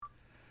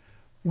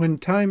When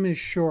time is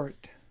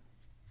short,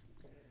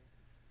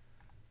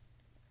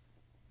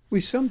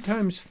 we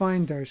sometimes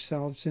find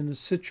ourselves in a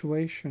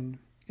situation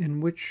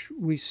in which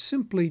we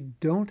simply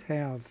don't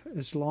have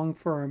as long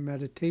for our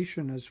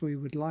meditation as we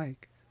would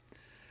like.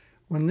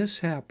 When this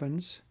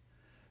happens,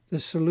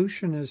 the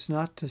solution is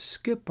not to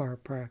skip our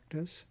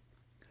practice,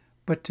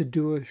 but to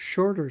do a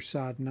shorter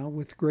sadhana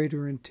with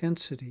greater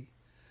intensity.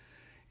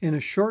 In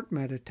a short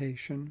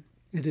meditation,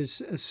 it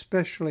is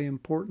especially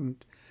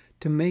important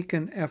to make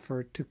an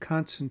effort to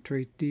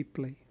concentrate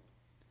deeply.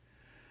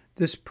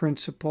 This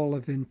principle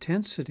of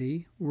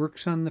intensity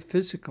works on the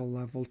physical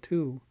level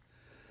too.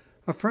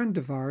 A friend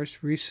of ours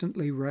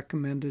recently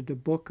recommended a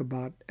book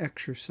about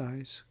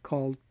exercise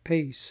called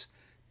PACE,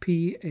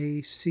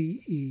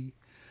 P-A-C-E,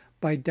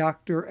 by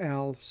Dr.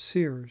 Al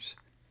Sears.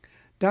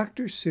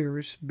 Dr.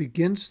 Sears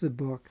begins the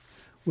book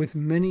with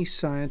many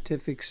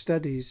scientific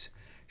studies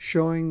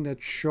showing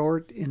that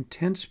short,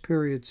 intense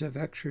periods of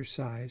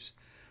exercise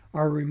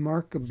are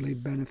remarkably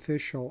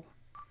beneficial.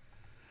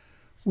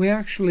 We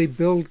actually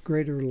build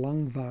greater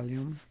lung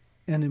volume,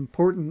 an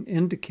important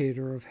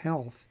indicator of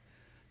health,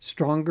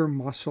 stronger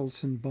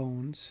muscles and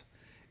bones,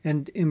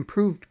 and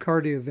improved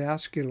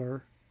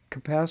cardiovascular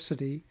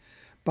capacity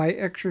by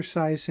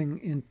exercising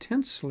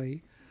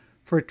intensely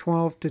for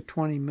 12 to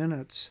 20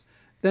 minutes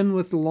than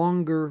with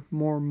longer,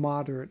 more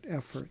moderate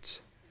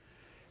efforts.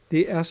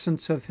 The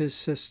essence of his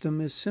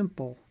system is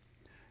simple.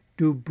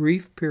 Do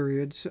brief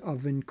periods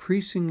of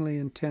increasingly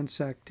intense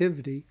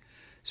activity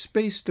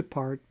spaced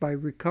apart by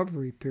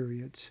recovery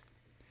periods.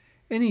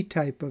 Any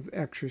type of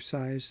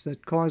exercise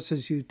that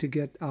causes you to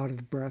get out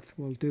of breath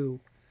will do.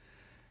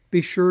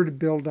 Be sure to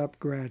build up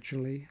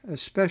gradually,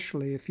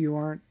 especially if you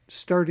aren't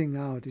starting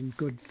out in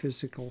good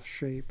physical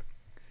shape.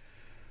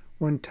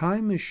 When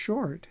time is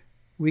short,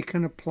 we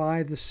can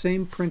apply the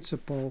same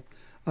principle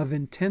of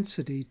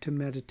intensity to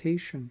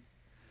meditation.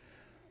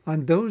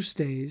 On those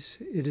days,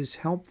 it is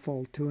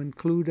helpful to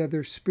include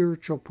other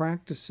spiritual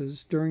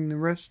practices during the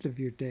rest of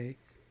your day.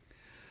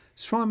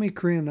 Swami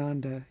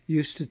Kriyananda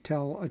used to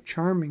tell a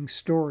charming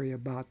story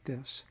about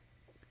this.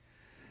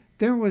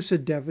 There was a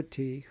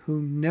devotee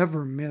who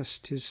never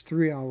missed his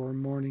 3-hour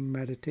morning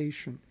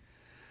meditation.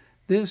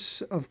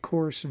 This, of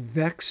course,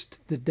 vexed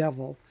the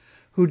devil,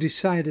 who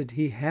decided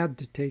he had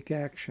to take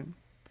action.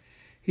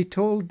 He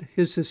told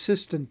his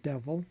assistant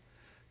devil,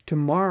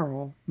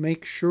 "Tomorrow,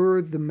 make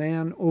sure the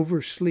man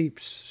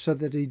oversleeps so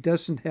that he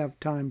doesn't have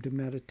time to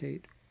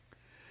meditate."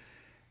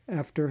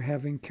 After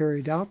having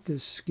carried out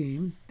this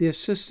scheme, the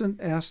assistant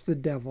asked the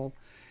devil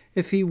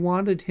if he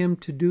wanted him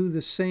to do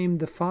the same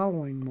the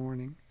following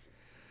morning.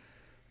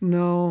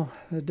 "No,"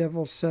 the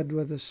devil said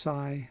with a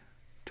sigh.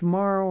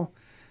 "Tomorrow,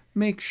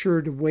 make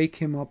sure to wake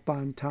him up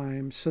on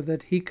time so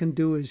that he can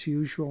do his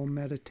usual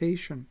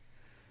meditation."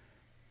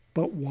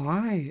 "But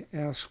why?"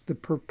 asked the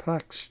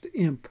perplexed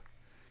imp.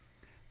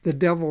 The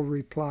devil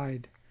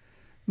replied,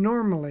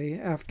 "Normally,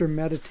 after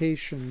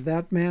meditation,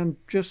 that man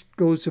just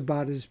goes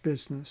about his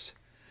business.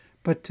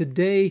 But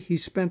today he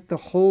spent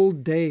the whole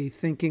day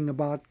thinking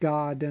about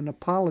God and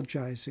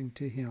apologizing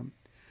to him.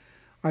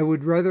 I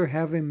would rather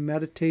have him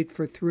meditate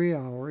for 3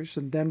 hours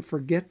and then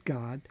forget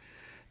God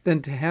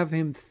than to have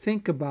him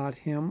think about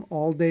him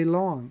all day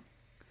long."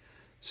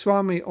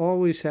 Swami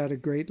always had a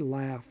great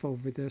laugh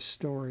over this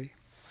story.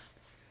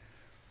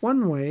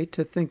 One way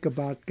to think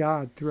about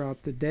God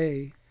throughout the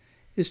day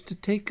is to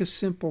take a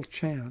simple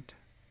chant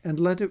and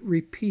let it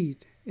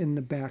repeat in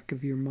the back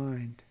of your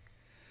mind.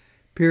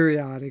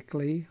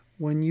 Periodically,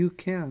 when you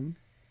can,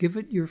 give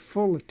it your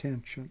full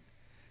attention.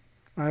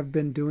 I've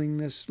been doing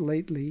this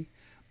lately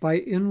by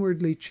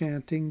inwardly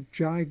chanting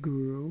Jai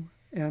Guru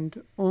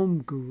and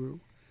Om Guru,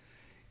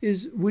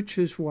 which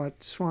is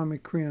what Swami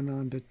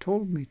Kriyananda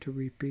told me to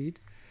repeat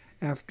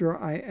after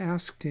I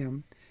asked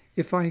him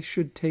if I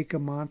should take a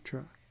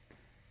mantra.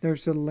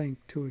 There's a link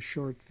to a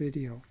short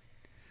video.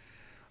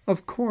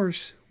 Of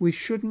course, we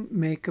shouldn't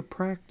make a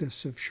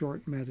practice of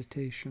short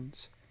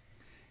meditations.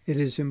 It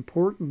is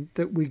important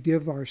that we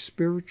give our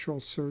spiritual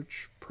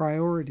search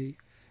priority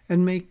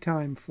and make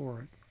time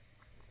for it.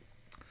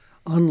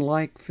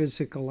 Unlike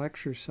physical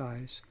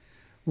exercise,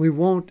 we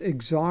won't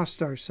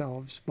exhaust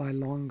ourselves by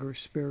longer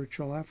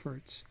spiritual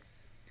efforts.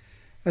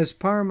 As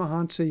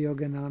Paramahansa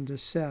Yogananda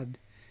said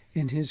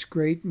in his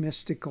great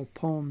mystical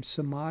poem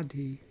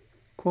Samadhi,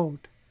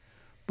 quote,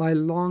 "By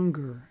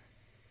longer,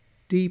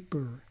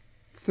 deeper,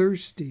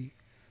 thirsty,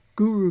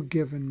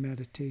 guru-given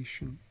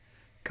meditation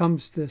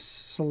comes this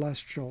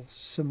celestial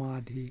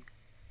samadhi."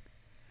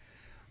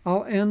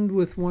 I'll end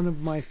with one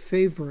of my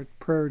favorite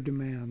prayer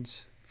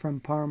demands from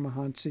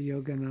Paramahansa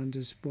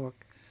Yogananda's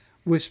book,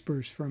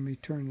 Whispers from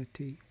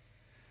Eternity.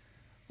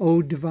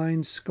 "O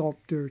divine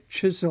sculptor,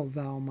 chisel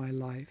thou my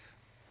life."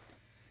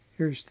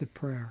 Here's the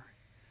prayer.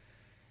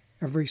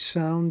 "Every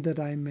sound that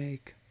I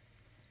make,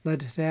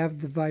 let it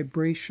have the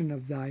vibration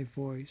of thy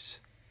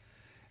voice.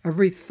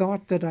 Every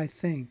thought that I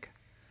think,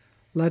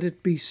 let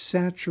it be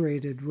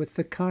saturated with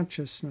the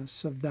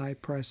consciousness of thy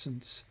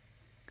presence.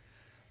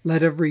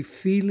 Let every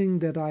feeling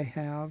that I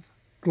have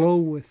glow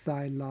with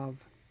thy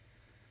love.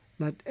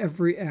 Let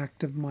every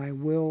act of my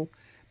will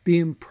be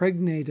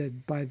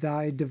impregnated by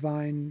thy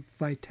divine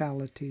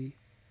vitality.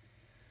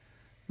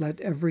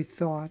 Let every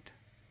thought,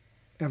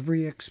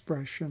 every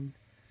expression,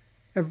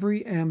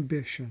 every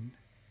ambition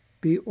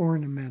be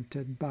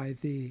ornamented by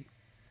thee.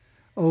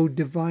 O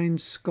divine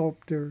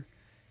sculptor,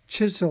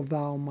 chisel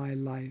thou my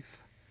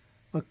life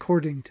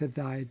according to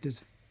thy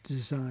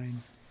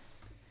design.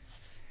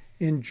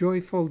 In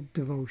joyful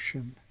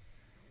devotion,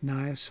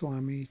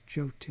 Nayaswami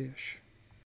Jyotish.